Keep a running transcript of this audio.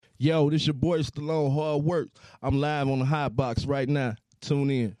Yo, this your boy Stallone Hard Work. I'm live on the Hot Box right now. Tune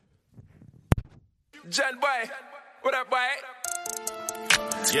in. John boy, what up, boy?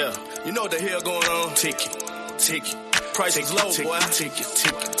 Yeah, you know what the hell going on? Ticket. Price is low, boy.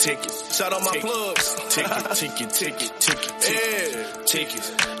 Ticket. Shout out my plugs. Ticket. Yeah,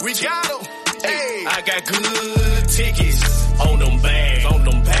 tickets. We got them. Hey, I got good tickets on them bags.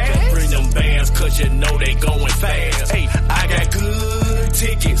 Bring them bands, cause you know they going fast. Hey, I got good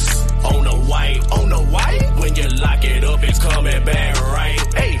tickets on the white. When you lock it up, it's coming back right.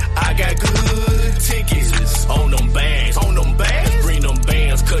 Hey, I got good tickets on them bags. Bring them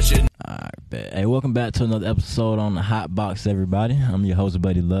bands, cause you. Alright, bet. Hey, welcome back to another episode on the Hot Box, everybody. I'm your host,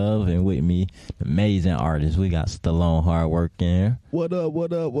 Buddy Love, and with me, amazing artist. We got Stallone Hard Work in here. What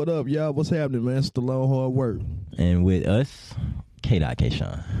up, y'all? What's happening, man? Stallone Hard Work. And with us, K.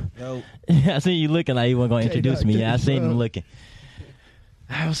 Sean. Yo. I seen you looking like you weren't going to introduce me. Yeah, I seen him looking.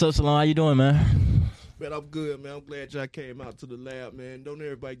 What's up, Stallone? How you doing, man? Man, I'm good, man. I'm glad y'all came out to the lab, man. Don't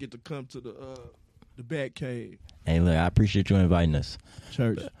everybody get to come to the Bat Cave. Hey, look, I appreciate you inviting us.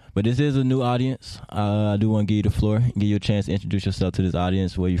 Church. But this is a new audience. I do want to give you the floor, give you a chance to introduce yourself to this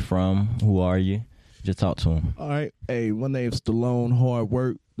audience. Where you from? Who are you? Just talk to them. All right. Hey, my name's Stallone Hard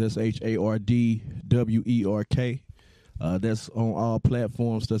Work. That's HARDWERK. That's on all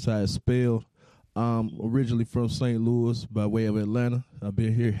platforms. That's how it's spelled. I'm originally from St. Louis by way of Atlanta. I've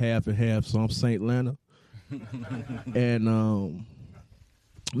been here half and half, so I'm St. Atlanta. And,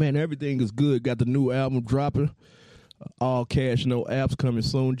 man, everything is good. Got the new album dropping. All Cash, No Apps coming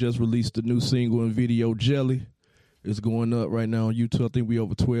soon. Just released the new single and video, Jelly. It's going up right now on YouTube. I think we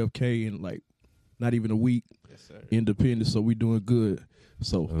over 12K in like not even a week. Yes, sir. Independent, so we doing good.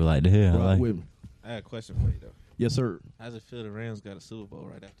 So We like to hear. rock with me. I got a question for you, though. Yes, sir. How's it feel the Rams got a Super Bowl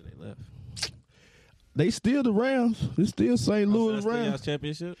right after they left? They still the Rams. It's still St. Louis That's still Rams. y'all's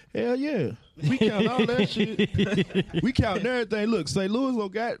championship? Hell yeah. We count all that shit. We count everything. Look, St. Louis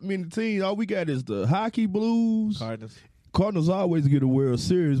don't got many teams. All we got is the Hockey Blues. Cardinals always get a World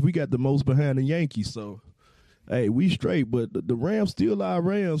Series. We got the most behind the Yankees. So, hey, we straight. But the Rams still our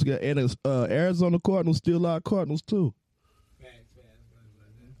Rams. And Arizona Cardinals still our Cardinals, too.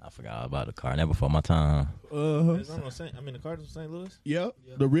 I forgot about the car. That before my time. Uh-huh. The Cardinals from St. Louis? Yep.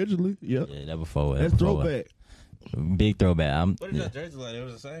 Originally, yep. Yeah, that before. That's throwback. Big throwback. What is that jersey like? It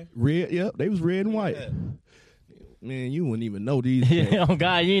was the same? Red, yep. They was red and white. Yeah. Man, you wouldn't even know these. Oh,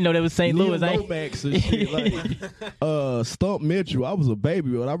 God, you didn't know that was St. Louis, ain't Lomax and shit. Like, Stump Mitchell. I was a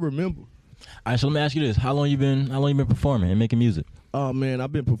baby, but I remember. All right, so let me ask you this: How long you been performing and making music? Oh man,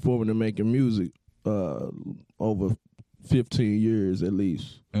 I've been performing and making music over 15 years at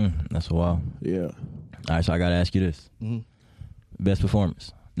least. That's a while. Yeah. All right, so I gotta ask you this: Best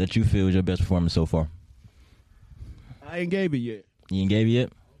performance that you feel is your best performance so far? I ain't gave it yet. You ain't gave it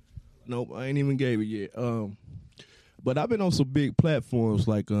yet? Nope, I ain't even gave it yet. But I've been on some big platforms.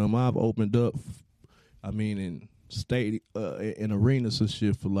 Like I've opened up. I mean, in in arenas and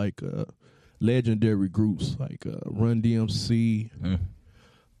shit for like legendary groups like Run DMC,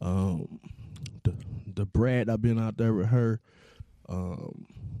 the Brat. I've been out there with her.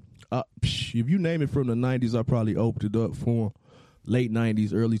 If you name it from the 90s, I probably opened it up for 'em. Late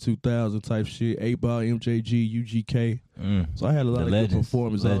 90s, early 2000 type shit. 8-Ball, MJG, UGK. So I had a lot of good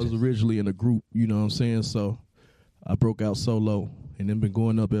performances. I was originally in a group, you know what I'm saying? So I broke out solo and then been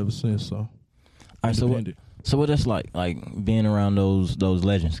going up ever since. So, so what that's like being around those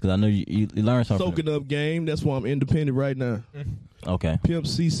legends? Because I know you learn something. Soaking up game. That's why I'm independent right now. Okay. Pimp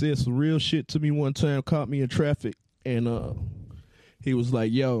C said some real shit to me one time, caught me in traffic, and he was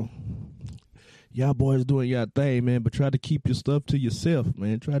like, yo, y'all boys doing y'all thing, man, but try to keep your stuff to yourself,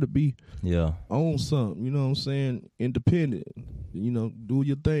 man. Try to be on something, you know what I'm saying? Independent. You know, do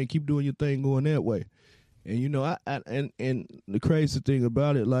your thing. Keep doing your thing going that way. And, you know, and the crazy thing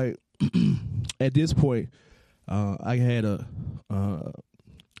about it, like, at this point, I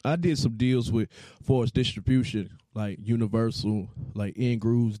did some deals with Force Distribution, like Universal, like In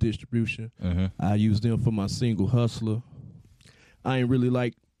Grooves Distribution. I used them for my single Hustler. I ain't really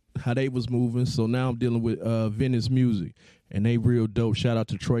like how they was moving, so now I'm dealing with Venice Music, and they real dope. Shout out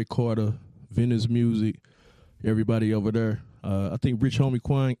to Troy Carter, Venice Music, everybody over there. I think Rich Homie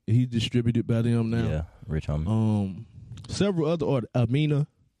Quan, he's distributed by them now. Yeah, Rich Homie. Several other artists, Amina.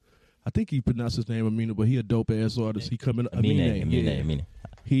 I think he pronounced his name Amina, but he a dope ass artist. He coming up. Amina.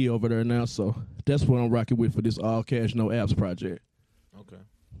 He over there now, so that's what I'm rocking with for this All Cash No Apps project. Okay.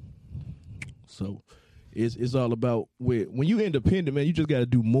 So it's all about when you independent, man. You just got to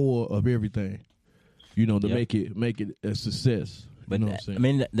do more of everything, you know, to make it a success. But you know what I'm saying? I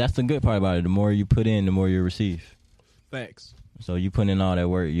mean, that's the good part about it. The more you put in, the more you receive. Facts. So you put in all that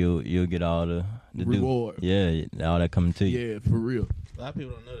work, you'll get all the Reward. Yeah, all that coming to you. Yeah, for real. A lot of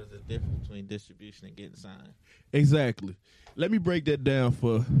people don't know there's a difference between distribution and getting signed. Exactly. Let me break that down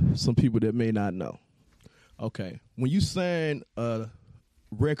for some people that may not know. Okay. When you sign a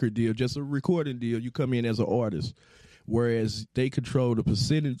record deal, just a recording deal, you come in as an artist, whereas they control the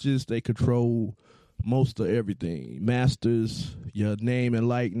percentages, they control most of everything, masters, your name and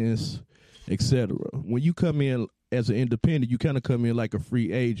likeness, etc. When you come in as an independent, you kind of come in like a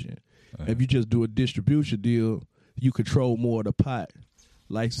free agent. If you just do a distribution deal, you control more of the pot.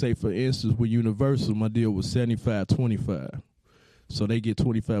 Like, say, for instance, with Universal, my deal was 75-25. So they get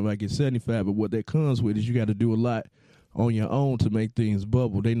 25, I get 75. But what that comes with is you got to do a lot on your own to make things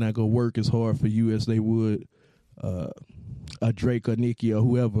bubble. They not going to work as hard for you as they would a Drake or Nicki or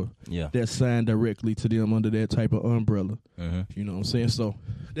whoever that's signed directly to them under that type of umbrella. You know what I'm saying? So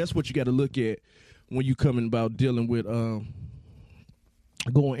that's what you got to look at when you coming about dealing with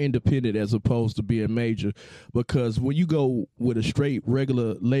going independent as opposed to being major, because when you go with a straight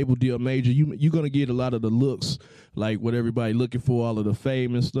regular label deal major, you're going to get a lot of the looks, like what everybody looking for, all of the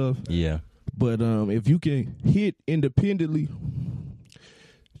fame and stuff. Yeah. But if you can hit independently,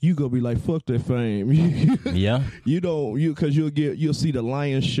 you gonna be like, fuck that fame. Yeah. Because you'll see the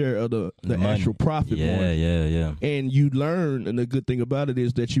lion's share of the actual profit. Yeah. And you learn, and the good thing about it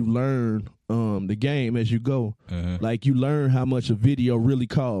is that you learn the game as you go. Like, you learn how much a video really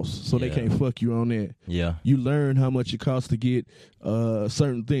costs, so they can't fuck you on that. Yeah. You learn how much it costs to get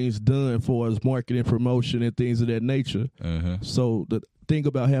certain things done for as marketing, promotion, and things of that nature. So the thing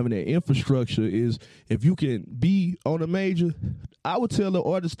about having that infrastructure is, if you can be on a major, I would tell the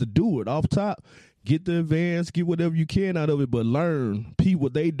artist to do it off top. Get the advance, get whatever you can out of it, but learn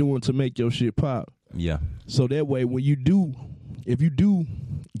what they doing to make your shit pop. Yeah. So that way, if you do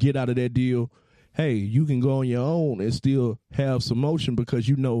get out of that deal, hey, you can go on your own and still have some motion because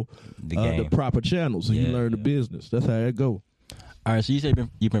you know the proper channels, and you learn the business. That's how it go. All right, so you say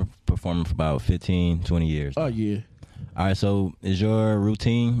you've been performing for about 15, 20 years. Oh, yeah. All right, so is your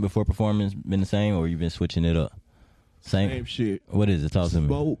routine before performance been the same, or you been switching it up? Same shit. What is it? Talk to me.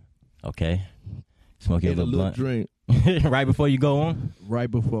 Smoke. Okay. Smoke your little blunt. Drink. Right before you go on? Right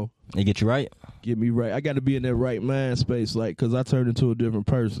before. They get you right? Get me right. I got to be in that right mind space, like, because I turned into a different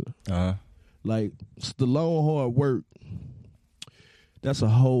person. Like, the long, hard work, that's a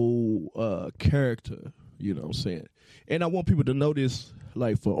whole character, you know what I'm saying? And I want people to know this,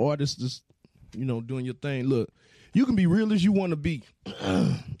 like, for artists, just, doing your thing. Look, you can be real as you want to be.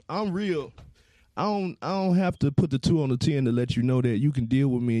 I'm real. I don't have to put the 2 on the 10 to let you know that you can deal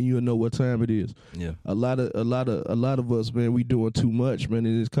with me and you'll know what time it is. Yeah. A lot of us, man, we doing too much, man,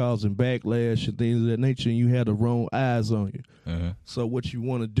 and it's causing backlash and things of that nature, and you have the wrong eyes on you. So what you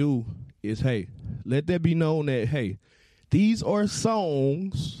want to do is, hey, let that be known that, hey, these are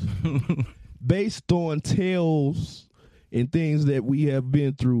songs based on tales and things that we have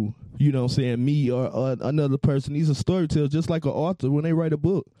been through. You know what I'm saying? Me or another person. These are storytellers, just like an author when they write a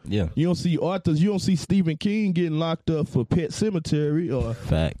book. Yeah. You don't see authors. You don't see Stephen King getting locked up for Pet Cemetery or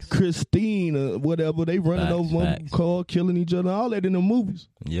Christine or whatever. They running over one car, killing each other. All that in the movies.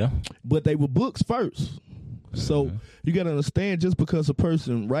 Yeah. But they were books first. So you got to understand, just because a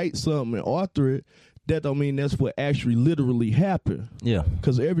person writes something and author it, that don't mean that's what actually literally happened. Yeah.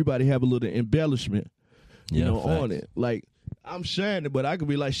 Because everybody have a little embellishment, on it. Like, I'm sharing it, but I could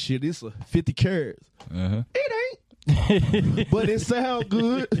be like, shit, it's a 50 carats. It ain't. But it sounds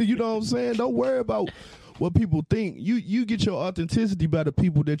good. You know what I'm saying? Don't worry about what people think. You get your authenticity by the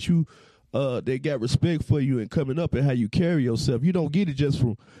people that you that got respect for you and coming up and how you carry yourself. You don't get it just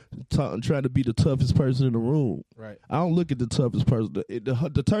from trying to be the toughest person in the room. Right. I don't look at the toughest person.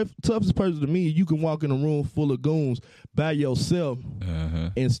 The toughest person to me, you can walk in a room full of goons by yourself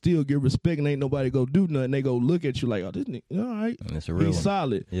and still get respect, and ain't nobody go do nothing. They go look at you like, oh, this nigga, all right. That's a real He's one.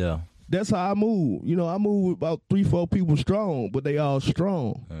 solid. Yeah. That's how I move. I move with about 3-4 people strong, but they all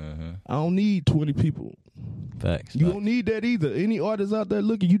strong. I don't need 20 people. Facts. You don't need that either. Any artists out there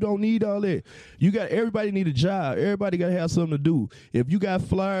looking, you don't need all that. Everybody need a job. Everybody got to have something to do. If you got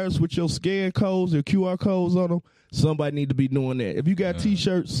flyers with your scan codes or QR codes on them, somebody need to be doing that. If you got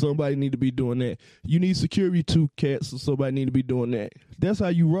T-shirts, somebody need to be doing that. You need security cats, so somebody need to be doing that. That's how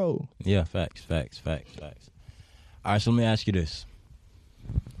you roll. Yeah, facts. All right, so let me ask you this.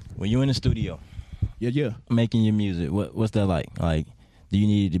 When you're in the studio, making your music, what's that like? Like, do you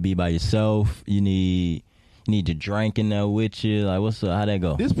need to be by yourself? You need to drink in there with you? Like, how that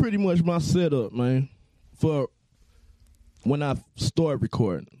go? This pretty much my setup, man, for when I start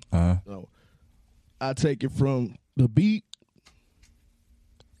recording. I take it from the beat.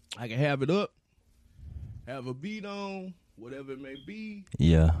 I can have it up, have a beat on, whatever it may be.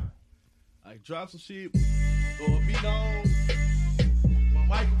 Yeah. I drop some shit, throw a beat on, my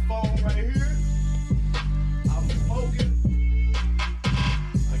microphone right here. I'm smoking.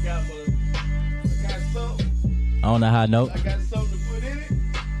 I got something. On a high note. I got something to put in it.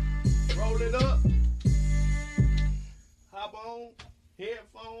 Roll it up. Hop on.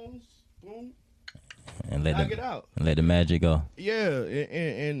 Headphones. Boom. And let knock it out. And let the magic go. Yeah,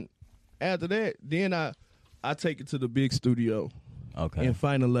 and after that, then I take it to the big studio. Okay. And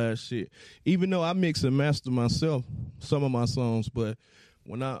finalize shit. Even though I mix and master myself some of my songs, but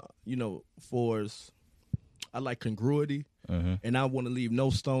when I like congruity, and I want to leave no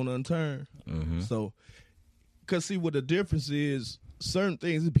stone unturned. So, cause see what the difference is. Certain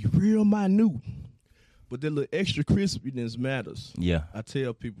things it be real minute, but the little extra crispiness matters. Yeah, I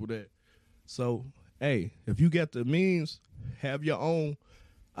tell people that. So, hey, if you got the means, have your own.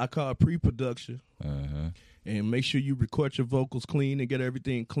 I call it pre-production. And make sure you record your vocals clean and get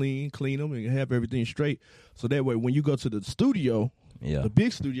everything clean them and have everything straight. So that way, when you go to the studio, the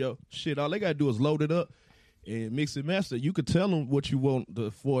big studio, shit, all they got to do is load it up and mix and master. You can tell them what you want the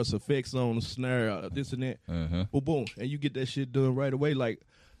force effects on, the snare, this and that. Boom, boom. And you get that shit done right away. Like,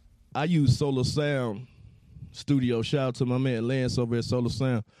 I use Solar Sound Studio. Shout out to my man Lance over at Solar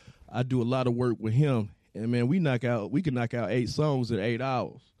Sound. I do a lot of work with him. And, man, we can knock out 8 songs in 8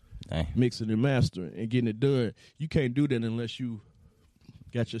 hours. Dang. Mixing and mastering and getting it done. You can't do that unless you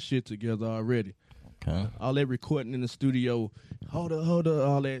got your shit together already. Okay. All that recording in the studio, hold up,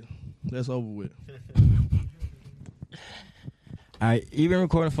 all that's over with. All right, you've been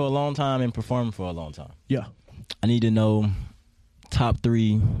recording for a long time and performing for a long time. Yeah. I need to know top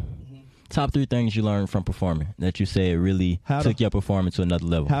three things you learned from performing that you say really took your performance to another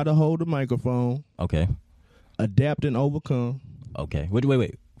level. How to hold a microphone. Okay. Adapt and overcome. Okay.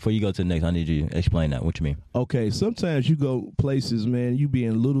 Wait. Before you go to the next, I need you to explain that. What you mean? Okay, sometimes you go places, man, you be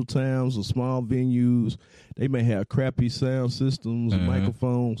in little towns or small venues. They may have crappy sound systems and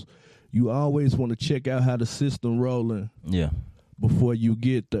microphones. You always want to check out how the system rolling. Yeah. Before you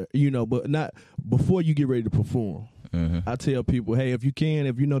get there, but not before you get ready to perform. I tell people, hey, if you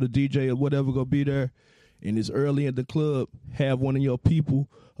know the DJ or whatever go be there, and it's early in the club, have one of your people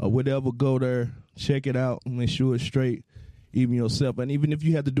or whatever go there, check it out, make sure it's straight. Even yourself, and even if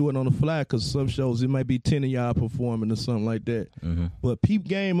you have to do it on the fly, because some shows it might be 10 of y'all performing or something like that. But peep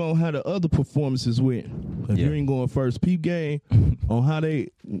game on how the other performances went. If you ain't going first, peep game on how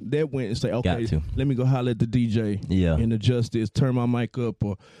that went, and say, okay, let me go holler at the DJ and adjust this, turn my mic up,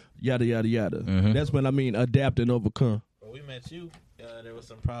 or yada yada yada. That's when I mean adapt and overcome. When we met you, there was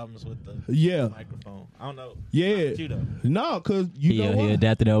some problems with the microphone. I don't know. Yeah, you though. No, because he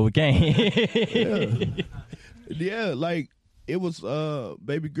adapted and overcame. Yeah, like. It was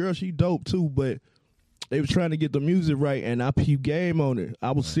baby girl, she dope too, but they was trying to get the music right, and I peeped game on it.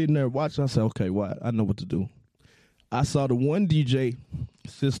 I was sitting there watching. I said, okay, what? I know what to do. I saw the one DJ,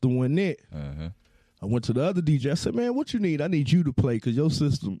 system went it. I went to the other DJ. I said, man, what you need? I need you to play because your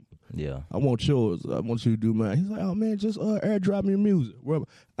system. Yeah. I want yours. I want you to do mine. He's like, oh man, just airdrop me your music.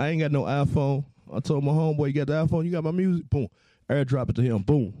 I ain't got no iPhone. I told my homeboy, you got the iPhone? You got my music? Boom. Airdrop it to him.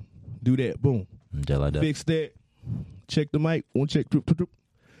 Boom. Do that. Boom. Just like that. Fix that. Check the mic, one check,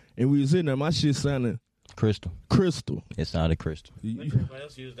 and we was in there. My shit sounded crystal. It sounded crystal. Everybody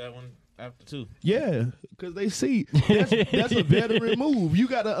else used that one after too. Yeah, because they see that's a veteran move. You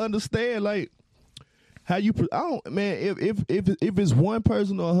got to understand, like how you. If it's one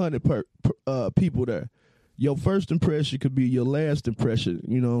person or 100 people there, your first impression could be your last impression.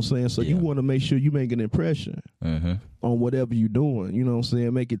 You know what I'm saying? So you want to make sure you make an impression on whatever you're doing. You know what I'm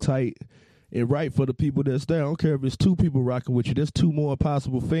saying? Make it tight. And right for the people that's there. I don't care if it's 2 people rocking with you. There's 2 more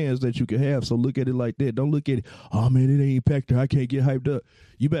possible fans that you can have. So look at it like that. Don't look at it, oh, man, it ain't packed there. I can't get hyped up.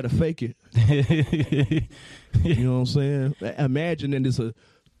 You better fake it. You know what I'm saying? Imagine that it's a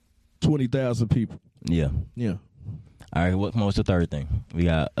 20,000 people. Yeah. Yeah. All right, what's the third thing? We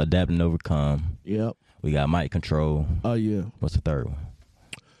got adapt and overcome. Yep. We got mic control. Oh, yeah. What's the third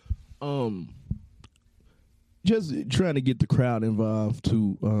one? Just trying to get the crowd involved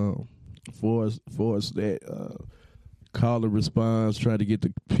too. For us that call and response, try to get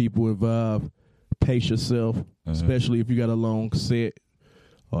the people involved. Pace yourself, especially if you got a long set,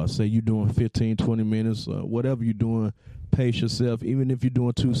 or say you're doing 15, 20 minutes, or whatever you're doing. Pace yourself, even if you're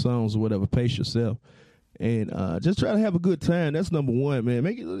doing 2 songs or whatever. Pace yourself, and just try to have a good time. That's number one, man.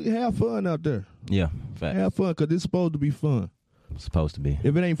 Have fun out there. Yeah, fact. Have fun because it's supposed to be fun. It's supposed to be.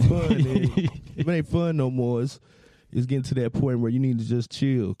 If it ain't fun, if it ain't fun no more, it's getting to that point where you need to just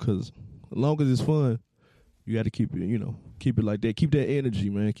chill because. As long as it's fun, you got to keep it, keep it like that. Keep that energy,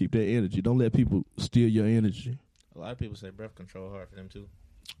 man. Keep that energy. Don't let people steal your energy. A lot of people say breath control hard for them too.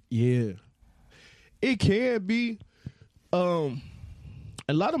 Yeah, it can be.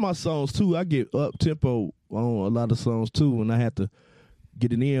 A lot of my songs too, I get up tempo on a lot of songs too, and I have to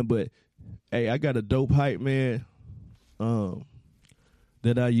get it in. But hey, I got a dope hype man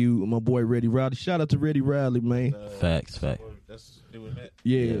that I use. My boy Reddy Riley. Shout out to Reddy Riley, man. Facts. That's doing that.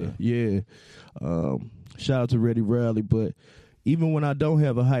 Yeah. Shout out to Reddy Riley. But even when I don't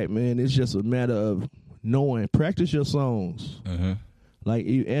have a hype man, it's just a matter of knowing. Practice your songs. Mm-hmm. Like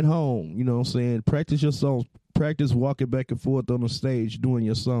at home, you know what I'm saying? Practice your songs. Practice walking back and forth on the stage doing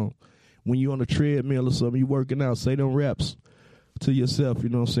your song. When you're on a treadmill or something, you working out, say them raps to yourself, you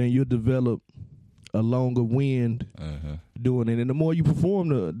know what I'm saying? You'll develop a longer wind doing it. And the more you perform,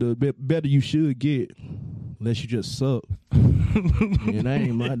 the better you should get, unless you just suck. And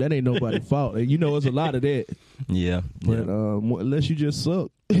that ain't nobody's fault. And you know there's a lot of that. Yeah. But unless you just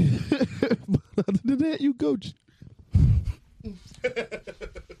suck. But other than that, you coach.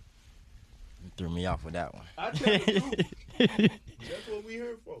 Threw me off with that one. I tell you, that's what we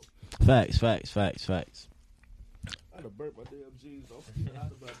here for. Facts. I done burnt my damn jeans. Don't feel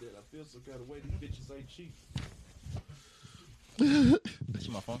hot about that. I feel some kind of way. These bitches ain't cheap. That's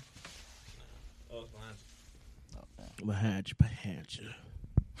my phone. Oh, it's behind you. Behind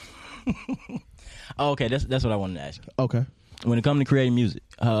you. Oh, okay, that's what I wanted to ask you. Okay. When it comes to creating music,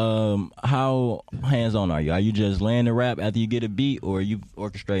 how hands-on are you? Are you just laying the rap after you get a beat, or are you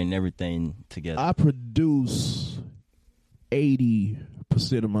orchestrating everything together? I produce 80%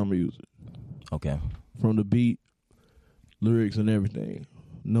 of my music. Okay. From the beat, lyrics, and everything.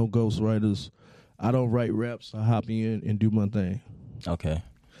 No ghostwriters. I don't write raps. I hop in and do my thing. Okay.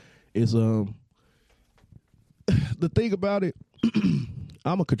 It's the thing about it,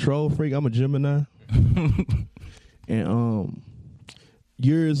 I'm a control freak. I'm a Gemini. And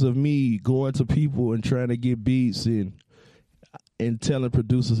years of me going to people and trying to get beats and telling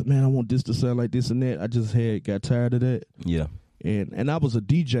producers, man, I want this to sound like this and that. I just got tired of that. Yeah. And I was a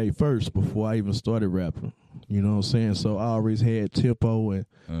DJ first before I even started rapping. You know what I'm saying? So I always had tempo and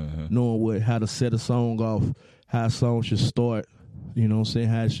knowing how to set a song off, how a song should start, you know what I'm saying,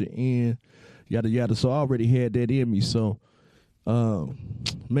 how it should end, yada yada. So I already had that in me. So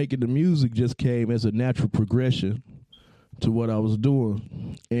making the music just came as a natural progression to what I was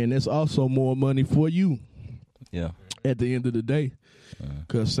doing. And it's also more money for you. Yeah. At the end of the day.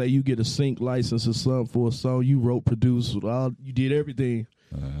 Because say you get a sync license or something for a song you wrote, produced, you did everything,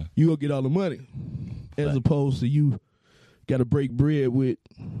 you gonna get all the money. As opposed to you got to break bread with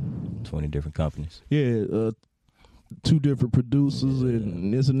 20 different companies. Yeah, 2 different producers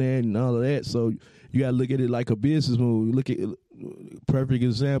and this and that and all of that. So you got to look at it like a business move. You look at perfect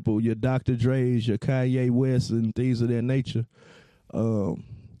example, your Dr. Dre's, your Kanye West, and things of that nature.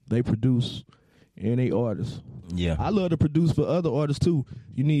 They produce and they artists. Yeah. I love to produce for other artists too.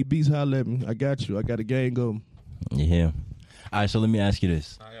 You need beats, holler at me. I got you. I got a gang of them. Yeah. All right, so let me ask you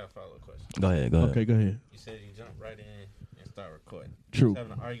this. I got a follow-up question. Go ahead. Okay, go ahead. You said you jumped right in and start recording. True. You was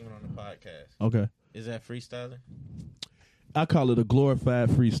having an argument on the podcast. Okay. Is that freestyling? I call it a glorified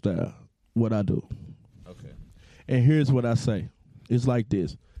freestyle, what I do. Okay. And here's what I say. It's like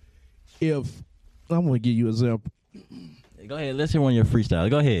this. I'm going to give you an example. Go ahead. Let's hear one of your freestyles.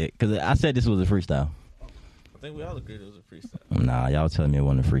 Go ahead, because I said this was a freestyle. I think we all agreed it was a freestyle. Nah, y'all telling me it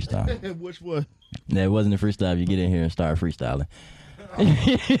wasn't a freestyle. Which one? That wasn't a freestyle if you get in here and start freestyling.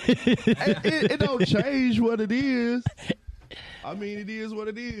 It don't change what it is. I mean, it is what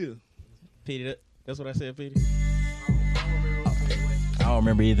it is. Petey, that's what I said, Petey? I don't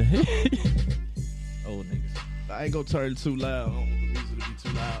remember either. Old niggas. I ain't going to turn it too loud. I don't want the music to be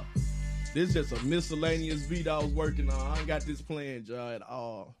too loud. This is just a miscellaneous beat I was working on. I ain't got this planned, y'all, at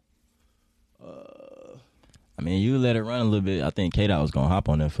all. I mean, you let it run a little bit. I think K-Dot was going to hop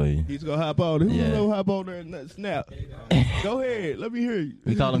on that for you. He's going to hop on. Who's Yeah. going to hop on there and snap? Go ahead. Let me hear you.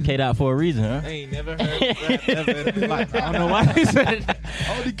 We call him K-Dot for a reason, huh? I ain't never heard rap ever in my life. I don't know why he said it.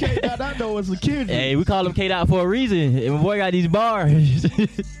 Only K-Dot I know is a kid. Hey, we call him K-Dot for a reason. And my boy got these bars.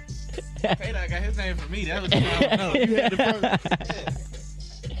 K-Dot got his name from me. That was what I know. You had the first.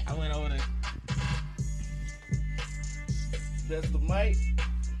 Yeah. I went over there. That's the mic.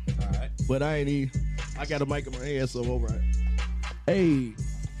 All right. But I ain't even. I got a mic in my hand, so all right. Hey.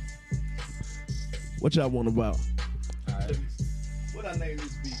 What y'all want about? All right. What I name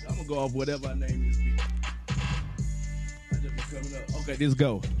this beat? I'm going to go off whatever I name this beat. I just be coming up. Okay, this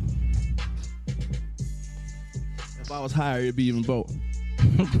go. If I was higher, it'd be even both.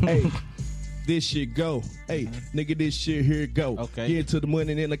 Hey. this shit go. Hey, nigga, this shit here go. Okay. Get to the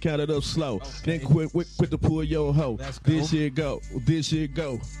money, then I count it up slow. Okay. Then quit to pull your hoe. This shit go. This shit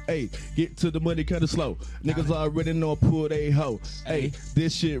go. Hey, get to the money kinda slow. Niggas already know pull they hoe. Hey,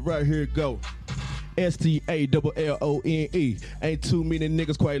 this shit right here go. STALLONE. Ain't too many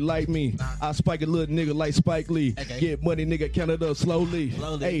niggas quite like me. I spike a little nigga like Spike Lee. Get money, nigga, count it up slowly.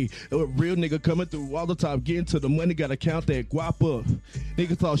 Hey, a real nigga coming through all the time. Getting to the money, gotta count that guap up.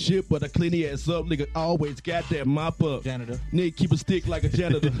 Niggas talk shit, but I clean the ass up. Nigga always got that mop up. Janitor. Nigga keep a stick like a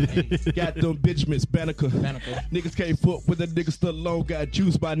janitor. Got them bitch Miss Banneker. Niggas can't fuck with a nigga still alone. Got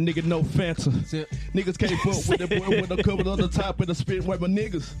juice by nigga, no Fanta. Niggas can't fuck with the boy with a cover on the top and the spit with my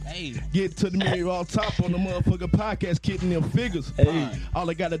niggas. Get to the mirror all top on the motherfucking podcast, kidding them figures. All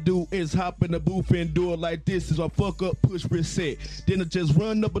I gotta do is hop in the booth and do it like this. Is I fuck up, push reset. Then I just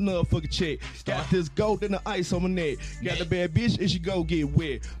run up another fucking check. Got this gold and the ice on my neck. Got the bad bitch and she go get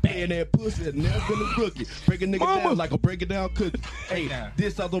wet. Playing that pussy and never been a rookie. Break a nigga down like a break it down cookie. Hey,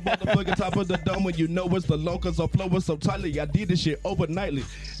 this on the motherfucking top of the dome and you know it's the low cause I'm flowing so tightly. I did this shit overnightly.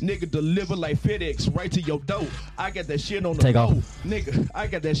 Nigga deliver like FedEx right to your door. I got that shit on the low. Nigga, I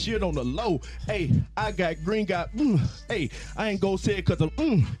got that shit on the low. Hey, I got green, hey, I ain't gonna say it cause I'm,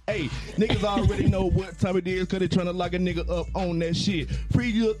 hey, niggas already know what time it is cause they tryna lock a nigga up on that shit. Free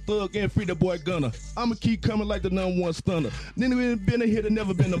your thug and free the boy Gunner. I'ma keep coming like the #1 stunner. Nigga been a hitter,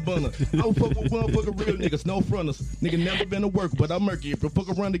 never been a bunner. I don't fuck with motherfucking real niggas, no fronters. Nigga never been a work, but I'm murky. If you fuck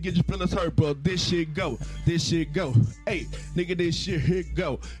around to get your feelings hurt, bro, this shit go. This shit go. Hey, nigga, this shit here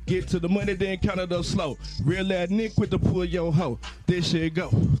go. Get to the money, then count it up slow. Real ass nigga quit to pull your hoe. This shit go.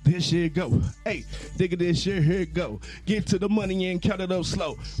 This shit go. Hey, nigga, this shit here go. Get to the money and count it up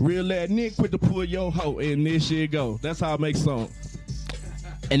slow. Real ass nigga quit to pull your hoe. And this shit go. That's how I make songs.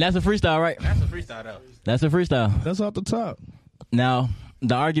 And that's a freestyle, right? That's a freestyle, though. That's a freestyle. That's off the top. Now,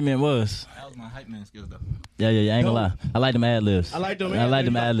 the argument was... That was my hype man skills, though. Yeah, I ain't gonna lie. I like them ad-libs. I like them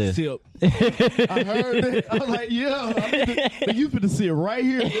ad-libs. I heard it. I was like, yeah. You finna see it right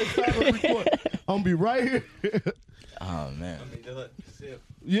here. This time of record. I'm gonna be right here. Oh, man.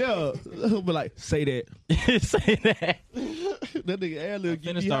 Yeah. He'll be like, say that. Say that. That nigga ad-lib.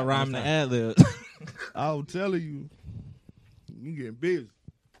 Finna start rhyming the ad-libs. I'm telling you. You getting busy.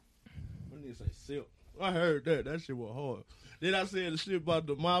 That nigga say silk. I heard that. That shit was hard. Then I said the shit about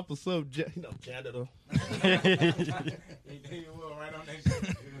the mouth for some, janitor.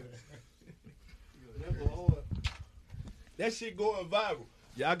 That shit going viral.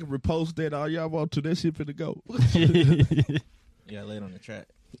 Y'all can repost that all y'all want to. That shit finna go. Yeah, laid on the track.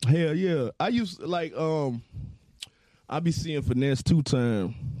 Hell yeah. I used to, like, I be seeing Finesse 2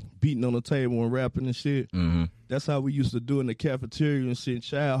 Time beating on the table and rapping and shit. Mm-hmm. That's how we used to do in the cafeteria and shit,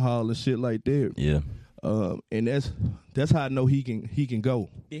 child hall and shit like that. Yeah. And that's how I know he can go.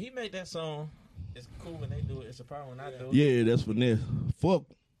 Did he make that song? It's cool when they do it. It's a problem when I do it. Yeah, that's Finesse. Fuck.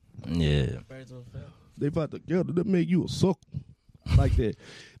 Yeah. They about together to make you a sucker like that.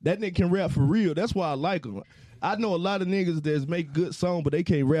 That nigga can rap for real. That's why I like him. I know a lot of niggas that make good songs, but they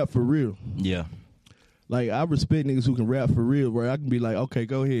can't rap for real. Yeah. Like, I respect niggas who can rap for real, where I can be like, okay,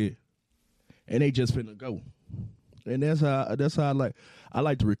 go ahead. And they just finna go. And that's how I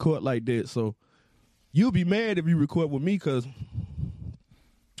like to record like that. So you'll be mad if you record with me, cause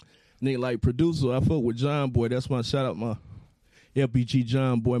nigga like producer, I fuck with John Boy. That's my shout out, my LBG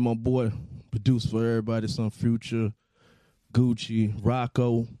John Boy, my boy. Produce for everybody, some Future, Gucci,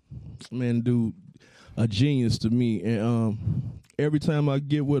 Rocco. Man, dude, a genius to me. And every time I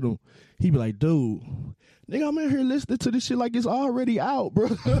get with him, he be like, dude, nigga, I'm in here listening to this shit like it's already out, bro.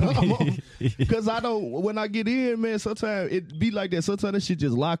 Because I don't, when I get in, man, sometimes it be like that. Sometimes that shit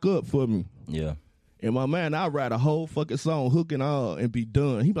just lock up for me. Yeah. In my mind, I write a whole fucking song, hook and all, and be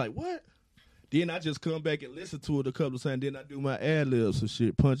done. He be like, what? Then I just come back and listen to it a couple of times. Then I do my ad-libs and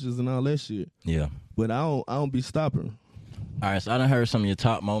shit, punches and all that shit. Yeah. But I don't be stopping. All right, so I done heard some of your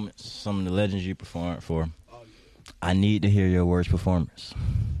top moments, some of the legends you performed for. I need to hear your worst performance.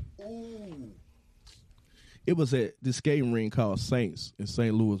 Ooh. It was at this skating ring called Saints in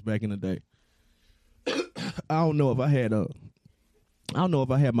St. Louis back in the day. I don't know if I had my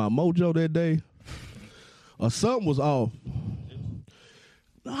mojo that day or something was off.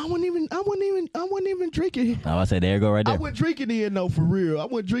 I wasn't even drinking. Oh, I said, there you go right there. I wasn't drinking in though, for real. I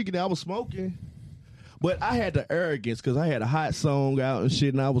wasn't drinking. I was smoking. But I had the arrogance because I had a hot song out and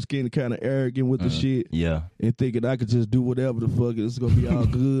shit, and I was getting kind of arrogant with the shit. Yeah. And thinking I could just do whatever the fuck, it's going to be all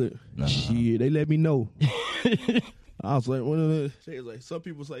good. Shit, they let me know. I was like, like, some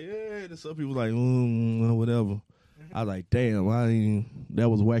people say, yeah, and some people like, whatever. I was like, damn, that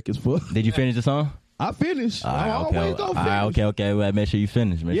was whack as fuck. Did you finish the song? I finished. I always go finish. Okay. Well, make sure you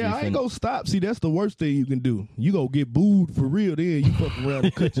finish. I ain't gonna stop. See, that's the worst thing you can do. You gonna get booed for real. Then you fuck around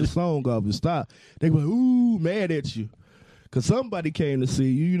and cut your song off and stop. They go, ooh, mad at you. Because somebody came to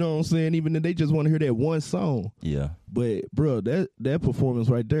see you, you know what I'm saying? Even if they just want to hear that one song. Yeah. But, bro, that performance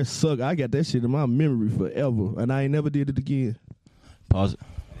right there sucked. I got that shit in my memory forever, and I ain't never did it again. Pause it.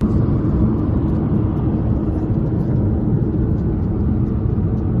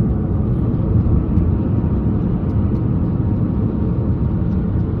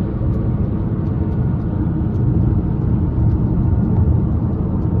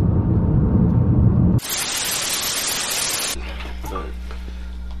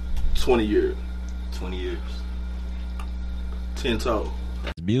 $20 years. 20 years. 10 toes.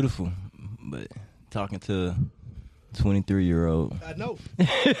 That's beautiful, but talking to a 23-year-old. I know.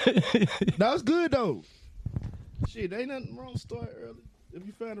 That's good, though. Shit, ain't nothing wrong start early if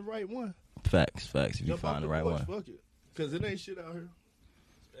you find the right one. Facts. If you find the right one. Fuck it. Because it ain't shit out here.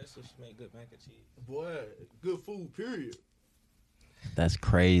 Especially if she make good mac and cheese. Boy, good food, period. That's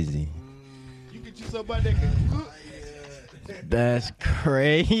crazy. You get you somebody that can cook. That's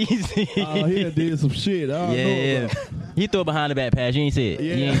crazy. Oh, he did some shit. I don't know about. He threw it behind the back pass. You ain't see it.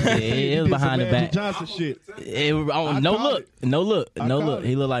 Yeah. You ain't see it. It was behind the back. Johnson shit. No look.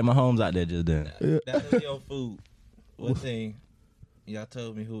 He looked like Mahomes out there just then. That was your food. One thing, y'all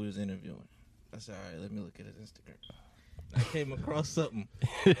told me who he was interviewing. I said, all right, let me look at his Instagram. I came across something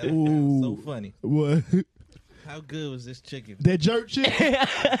that was so funny. What? How good was this chicken? That jerk chicken? That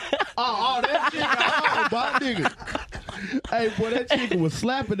chicken. Oh, my nigga. Hey, boy, that chicken was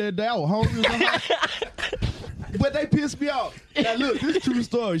slapping that day. I was hungry. But they pissed me off. Now, look, this is true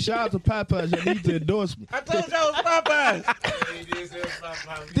story. Shout out to Popeyes. Y'all need to endorse me. I told y'all it was Popeyes.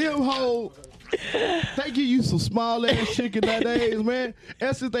 Them whole, they give you some small ass chicken nowadays, man.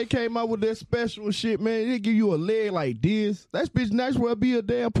 And since they came out with that special shit, man, they give you a leg like this. That bitch nice well be a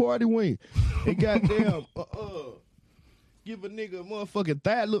damn party wing. And goddamn, give a nigga a motherfucking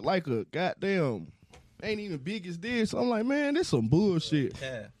thigh look like a goddamn, ain't even big as this. I'm like, man, this some bullshit.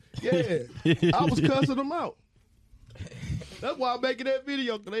 Yeah. I was cussing them out. That's why I'm making that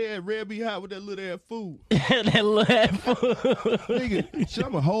video, because they had Red Be Hot with that little ass food. Nigga, shit,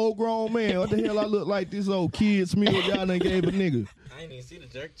 I'm a whole grown man. What the hell I look like this old kid's meal y'all done gave a nigga? I ain't even see the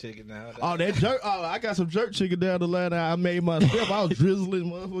jerk chicken now. That jerk. Oh, I got some jerk chicken down the line I made myself. I was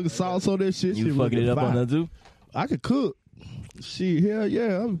drizzling motherfucking sauce on that shit. You fucking it up on that too? I could cook. Shit, hell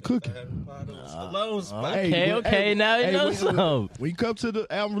yeah, I'm cooking. Okay, now you know something. When you come to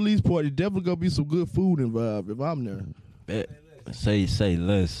the album release party, definitely gonna be some good food involved if I'm there. Say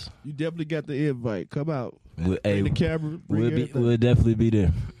less. You definitely got the invite. Come out. Bring the camera. We'll definitely be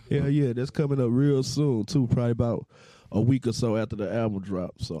there. Hell yeah, that's coming up real soon too. Probably about a week or so after the album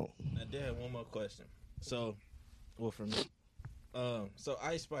drop. So I did have one more question. So, for me, so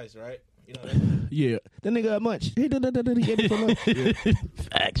Ice Spice, right? You know that? Yeah, that nigga got munch. He did it for lunch. Yeah.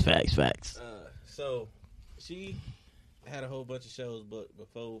 Facts. So she had a whole bunch of shows, but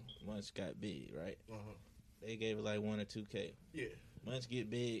before Munch got big, right? They gave her like 1 or 2K. Yeah. Munch get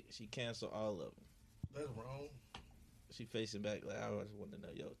big, she canceled all of them. That's wrong. She facing back. Like, I just want to know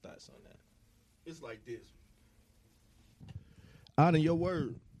your thoughts on that. It's like this. Honor your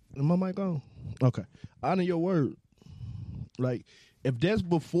word. Am my mic on? Okay. Honor your word. Like, if that's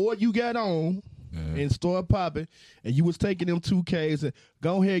before you got on and start popping, and you was taking them 2Ks, and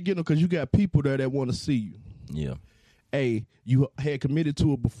go ahead and get them because you got people there that want to see you. Yeah. A, you had committed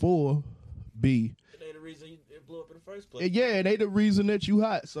to it before. B, they the reason it blew up in the first place. Yeah, and they the reason that you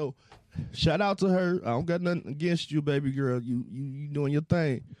hot. So, shout out to her. I don't got nothing against you, baby girl. You doing your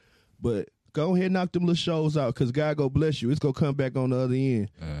thing. But go ahead and knock them little shows out because God go bless you. It's going to come back on the other end.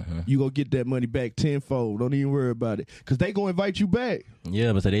 You going to get that money back tenfold. Don't even worry about it because they going to invite you back.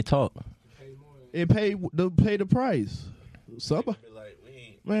 Yeah, but they talk. And pay the price. Somebody,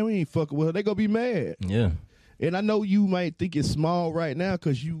 man, we ain't fucking with her. They going to be mad. Yeah. And I know you might think it's small right now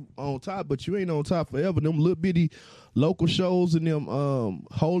because you on top, but you ain't on top forever. Them little bitty local shows and them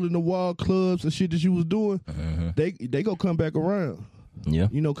hole in the wall clubs and shit that you was doing, they gonna come back around. Yeah,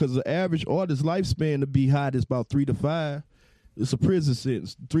 you know, because the average artist lifespan to be hot is about 3 to 5. It's a prison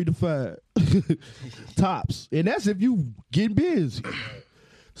sentence, 3 to 5 tops, and that's if you get busy.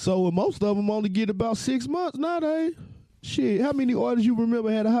 So most of them only get about 6 months nowadays. Shit, how many artists you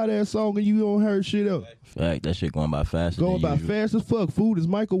remember had a hot ass song and you don't heard shit up? Fact, that shit going by fast. Going by fast as fuck. Food is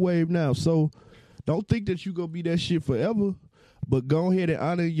microwave now, so don't think that you gonna be that shit forever. But go ahead and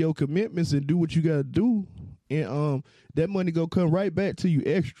honor your commitments and do what you gotta do, and that money gonna come right back to you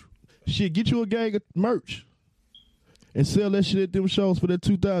extra. Shit, get you a gang of merch. and sell that shit at them shows for that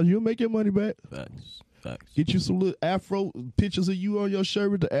 $2,000. You'll make your money back. Facts. Get you some little afro pictures of you on your shirt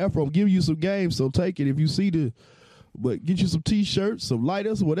with the afro. Give you some games, so take it if you see the. But get you some t-shirts, some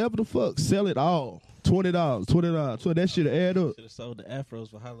lighters, whatever the fuck. Sell it all. $20. So that shit add up. Should have sold the afros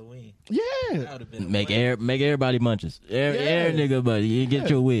for Halloween. Yeah. That would have been Make everybody bunches. Every nigga buddy. You get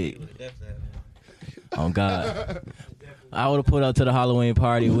your wig. Oh God. I would have put up to the Halloween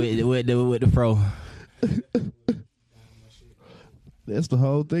party with the fro. That's the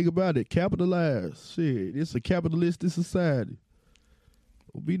whole thing about it. Capitalize. Shit. It's a capitalistic society.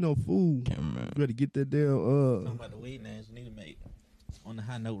 Don't be no fool. Can't remember. You better get that damn Talking about the weed names you need to make on the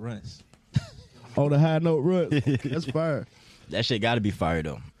high note runs. on the high note run. That's fire. That shit gotta be fire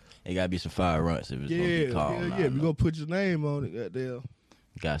though. It gotta be some fire runs if it's gonna be called. Yeah. We gonna put your name on it, goddamn.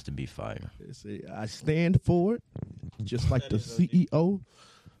 Gots to be fire. They say, I stand for it, just like the CEO.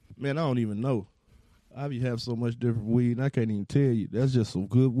 Man, I don't even know. I be have so much different weed, and I can't even tell you. That's just some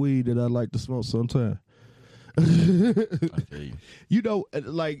good weed that I like to smoke sometimes. I feel you. You know,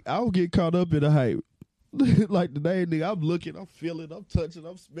 like, I don't get caught up in the hype. Like, the name, nigga, I'm looking, I'm feeling, I'm touching,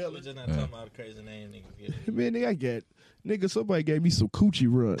 I'm smelling. We're just not talking about a crazy name, nigga. Man, nigga, somebody gave me some coochie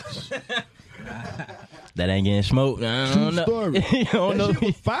runs. That ain't getting smoked. I don't know. Story. You don't know. That shit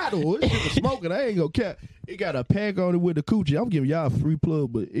was vital. That shit was smoking. I ain't gonna cap. It got a pack on it with the coochie. I'm giving y'all a free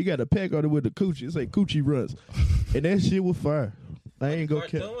plug, but it got a pack on it with the coochie. It say coochie runs. And that shit was fire. I ain't gonna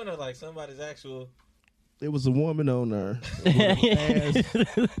cap. Cartoon or like somebody's actual... There was a woman on there. With an ass,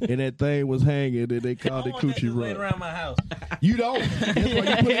 and that thing was hanging, and they called it coochie run. around my house. You don't. That's why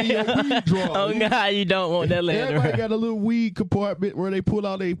you put it in your weed drawer. Oh God, you don't want that laying Everybody around. got a little weed compartment where they pull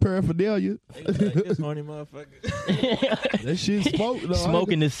out their paraphernalia. They was like, this horny motherfucker. That shit smoked. No,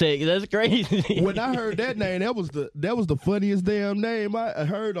 Smoking the sick. That's crazy. When I heard that name, that was the funniest damn name I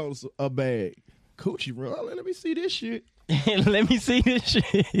heard on a bag. Coochie run. Let me see this shit. Let me see this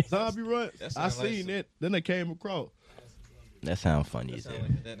shit. Zombie run. I seen that. Then they came across. That sounds funny as That hell.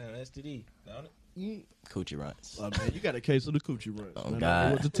 sound like that STD, don't it? Coochie runs. Oh man, you got a case of the coochie run. Oh I don't know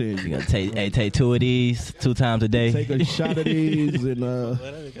God. what to tell You you? gotta take 2 of these 2 times a day. Take a shot of these and Well,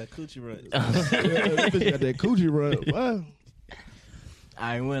 that got coochie runs. yeah, this bitch got that coochie run. Wow. All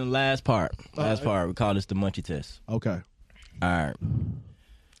right, we're in the last part. Last part. We call this the munchie test. Okay. All right.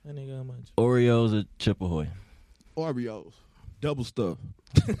 That nigga how much? Oreos or Chip Ahoy? Oreos. Double stuff.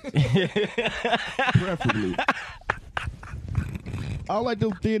 Preferably. I like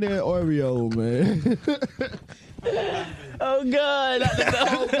them thin air Oreo, man. Oh God.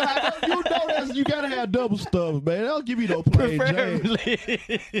 Oh, God, you know that you gotta have double stuff, man. They'll give you no plain Jane.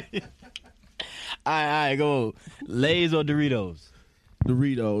 Preferably. All right, go. Lay's or Doritos?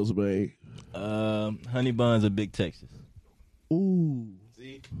 Doritos, man. Honey buns or Big Texas? Ooh.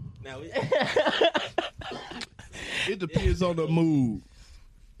 See? Now we... It depends on the mood.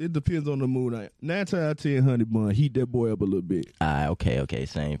 It depends on the mood. 9 times out of 10, honey bun. Heat that boy up a little bit. All right, okay,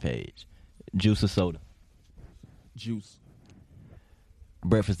 same page. Juice or soda? Juice.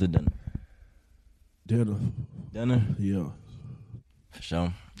 Breakfast or dinner? Dinner. Dinner? Yeah. For sure.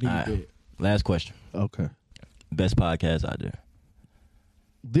 All Need right, that. last question. Okay. Best podcast out there?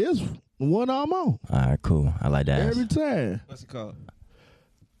 This one I'm on. All right, cool. I like that Every answer. time. What's it called?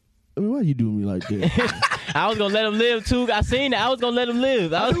 I mean, why you doing me like that? I was gonna let him live too. I seen it. I was gonna let him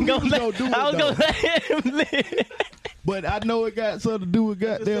live. I was knew you gonna was let gonna do it, gonna let him live. But I know it got something to do with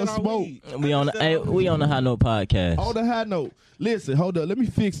goddamn smoke. We on the High Note podcast. On the high note, listen, hold up. Let me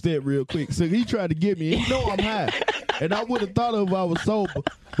fix that real quick. So he tried to get me. He know I'm high. And I would have thought of if I was sober.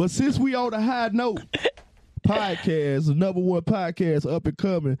 But since we on the high note podcast, the number one podcast up and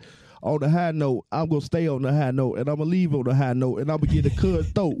coming, on the high note, I'm going to stay on the high note. And I'm going to leave on the high note. And I'm going to get a cut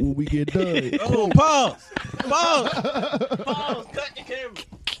throat when we get done. Oh, pause. Cut the camera.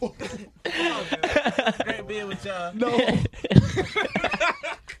 Pause. Great being with y'all. No.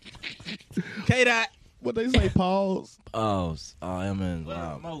 K-Dot. What they say, pause. Oh, I'm in.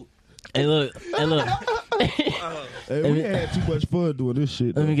 Wow. Mo. Hey, look. Hey, we had too much fun doing this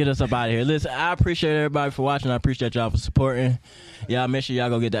shit. Let me get us up out of here. Listen, I appreciate everybody for watching. I appreciate y'all for supporting. Y'all make sure y'all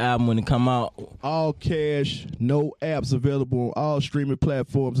go get the album when it come out. All cash, no apps available on all streaming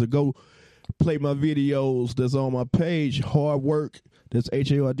platforms. And go play my videos that's on my page. Hard Work. That's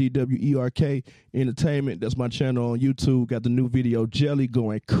HARDWERK Entertainment. That's my channel on YouTube. Got the new video Jelly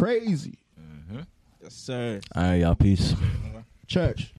going crazy. Yes, sir. All right, y'all. Peace. Church.